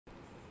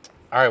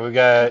All right, we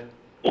got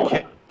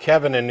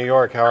Kevin in New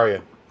York. How are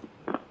you?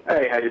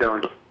 Hey, how you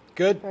doing?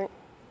 Good.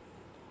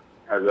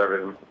 How's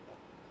everything?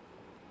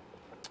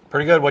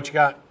 Pretty good. What you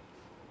got?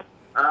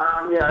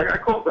 Yeah, I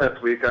called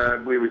last week. I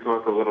believe we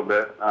talked a little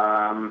bit.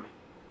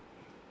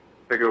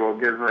 Figure we'll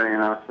give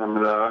some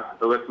of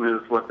the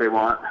listeners what they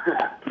want.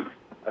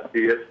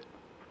 Atheists.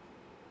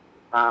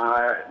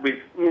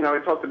 We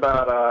talked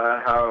about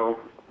how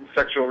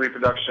sexual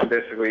reproduction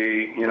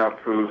basically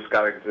proves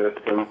God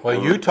exists.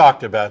 Well, you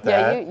talked about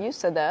that. Yeah, you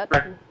said that.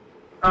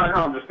 No,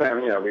 I'm just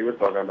saying. We were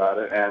talking about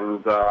it,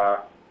 and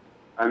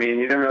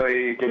you didn't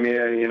really give me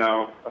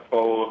a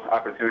full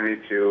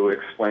opportunity to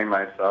explain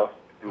myself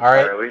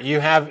entirely. All right, you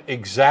have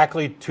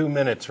exactly 2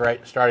 minutes,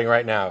 starting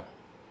right now.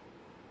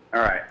 All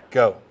right.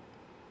 Go.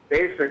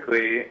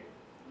 Basically,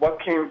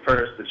 what came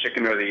first, the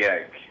chicken or the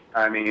egg?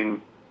 I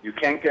mean, you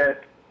can't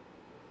get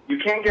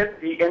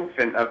the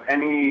infant of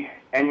any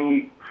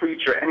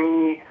creature,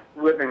 any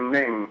living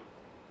thing,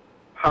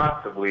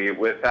 possibly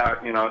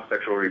without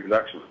sexual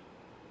reproduction.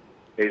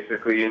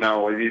 Basically,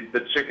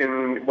 the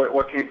chicken.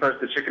 What came first,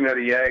 the chicken or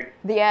the egg?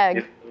 The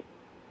egg.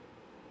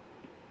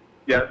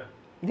 Yes.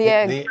 The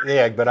egg. The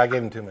egg, but I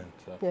gave him 2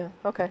 minutes. So. Yeah.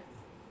 Okay.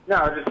 No,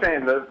 I'm just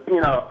saying that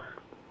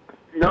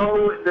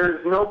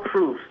there's no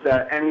proof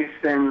that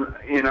anything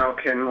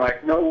can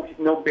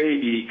no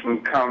baby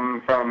can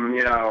come from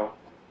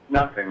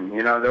nothing.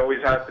 There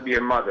always has to be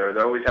a mother.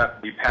 There always has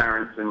to be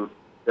parents, and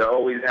there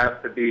always has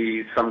to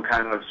be some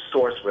kind of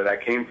source where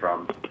that came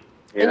from.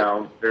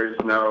 There's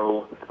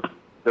no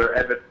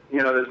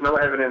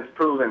evidence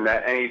proven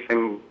that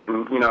anything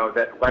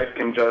that life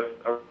can just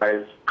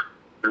arise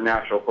through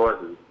natural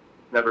causes.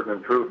 Never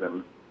been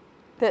proven.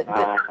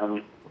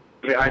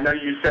 I know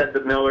you said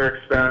the Miller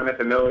experiment,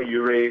 the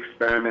Miller-Urey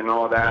experiment, and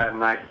all that,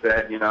 and I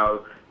said,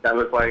 that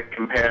was like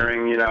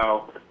comparing,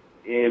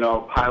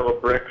 pile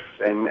of bricks,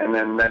 and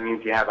then that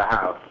means you have a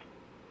house.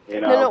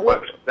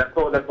 That's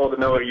all the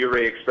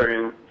Miller-Urey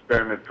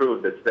experiment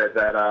proved. It said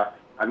that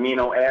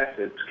amino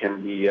acids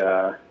can be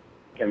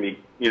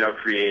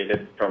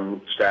created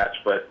from scratch,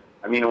 but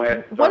amino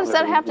acids. What does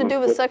that have to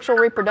do with sexual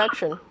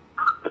reproduction?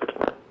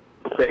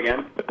 Say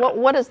again?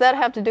 What does that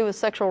have to do with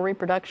sexual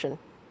reproduction?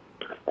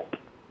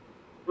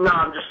 No,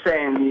 I'm just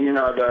saying,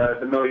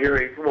 the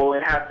Miller-Urey, well,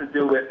 it has to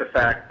do with the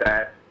fact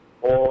that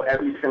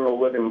every single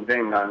living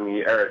thing on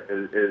the earth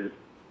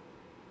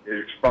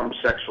is from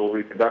sexual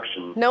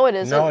reproduction. No, it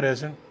isn't. No, it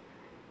isn't.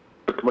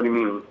 What do you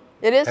mean?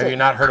 It isn't. Have you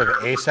not heard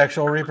of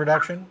asexual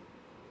reproduction?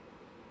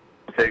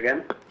 Say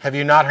again? Have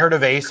you not heard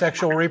of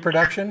asexual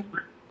reproduction?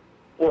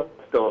 Well,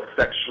 it's still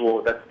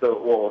sexual. That's still,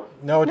 well...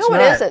 No, it's not.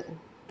 No, it isn't.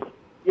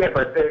 Yeah,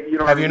 but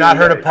Have you not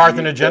heard of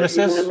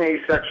parthenogenesis? Even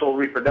in asexual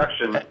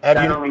reproduction,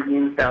 that only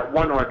means that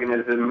one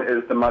organism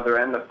is the mother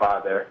and the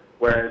father,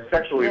 whereas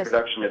sexual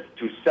reproduction is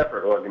two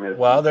separate organisms.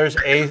 Well, there's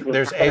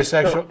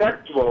asexual.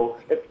 It's still,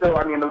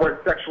 the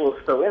word sexual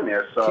is still in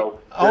there, so...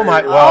 Oh,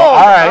 my... Well,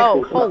 all right.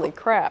 Oh, holy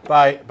crap.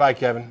 Bye,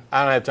 Kevin.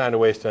 I don't have time to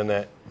waste on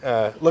that.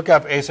 Look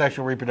up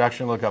asexual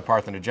reproduction, look up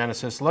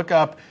parthenogenesis, look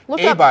up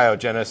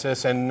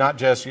abiogenesis, and not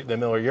just the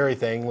Miller-Urey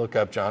thing, look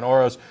up John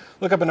Oro's,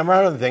 look up a number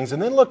of other things,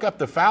 and then look up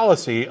the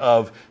fallacy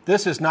of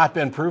this has not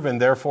been proven,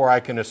 therefore I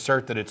can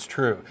assert that it's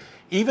true.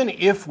 Even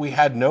if we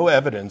had no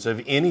evidence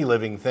of any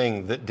living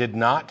thing that did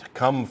not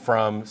come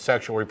from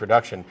sexual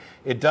reproduction,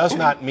 it does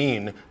not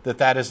mean that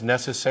that is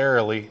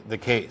necessarily the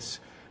case.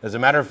 As a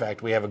matter of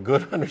fact, we have a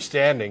good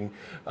understanding,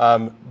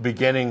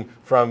 beginning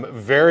from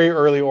very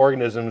early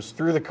organisms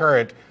through the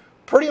current,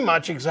 pretty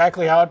much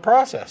exactly how it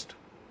processed.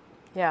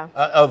 Yeah.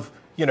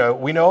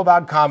 We know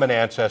about common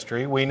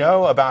ancestry. We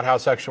know about how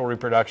sexual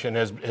reproduction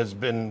has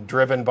been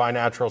driven by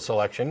natural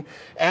selection,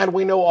 and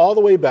we know all the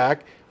way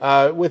back,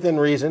 within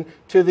reason,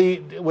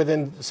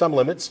 within some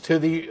limits, to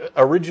the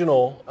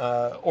original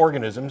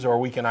organisms, or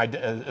we can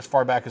as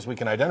far back as we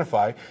can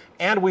identify,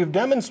 and we've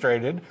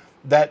demonstrated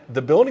that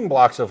the building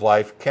blocks of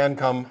life can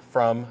come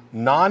from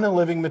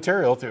non-living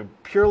material through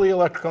purely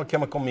electrical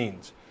chemical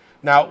means.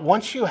 Now,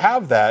 once you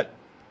have that,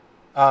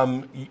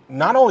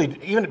 not only,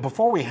 even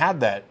before we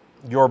had that,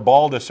 your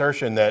bald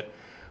assertion that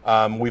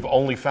we've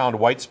only found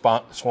white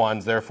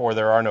swans, therefore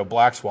there are no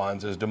black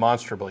swans, is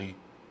demonstrably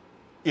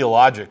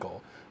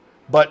illogical.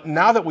 But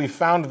now that we've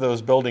found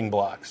those building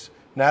blocks,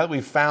 now that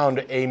we've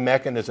found a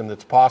mechanism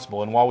that's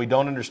possible, and while we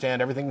don't understand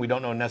everything, we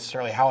don't know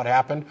necessarily how it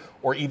happened,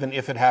 or even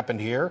if it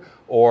happened here,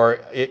 or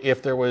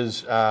if there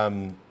was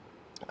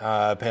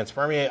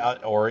panspermia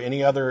or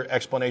any other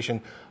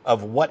explanation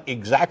of what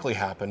exactly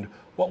happened,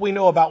 what we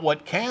know about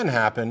what can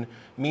happen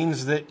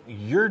means that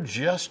you're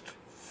just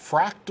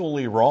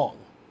fractally wrong.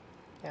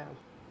 Yeah.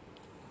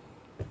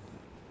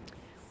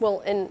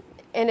 Well, and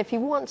if he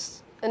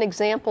wants an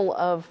example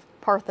of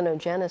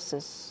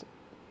parthenogenesis,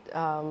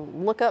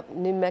 look up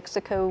New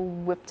Mexico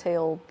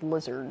whip-tailed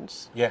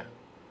lizards. Yeah.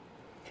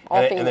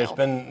 And there's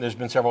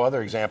been several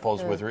other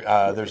examples with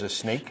there's a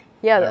snake.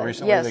 Yeah,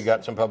 recently they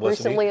got some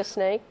publicity. Recently a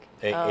snake.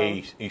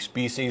 A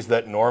species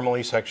that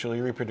normally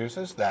sexually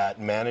reproduces that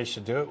managed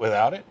to do it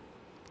without it.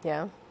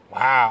 Yeah.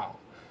 Wow.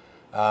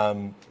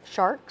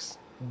 Sharks.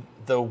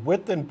 the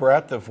width and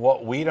breadth of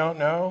what we don't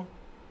know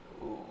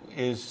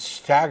is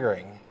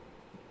staggering,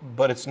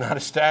 but it's not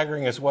as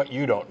staggering as what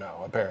you don't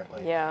know,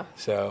 apparently. Yeah.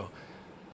 So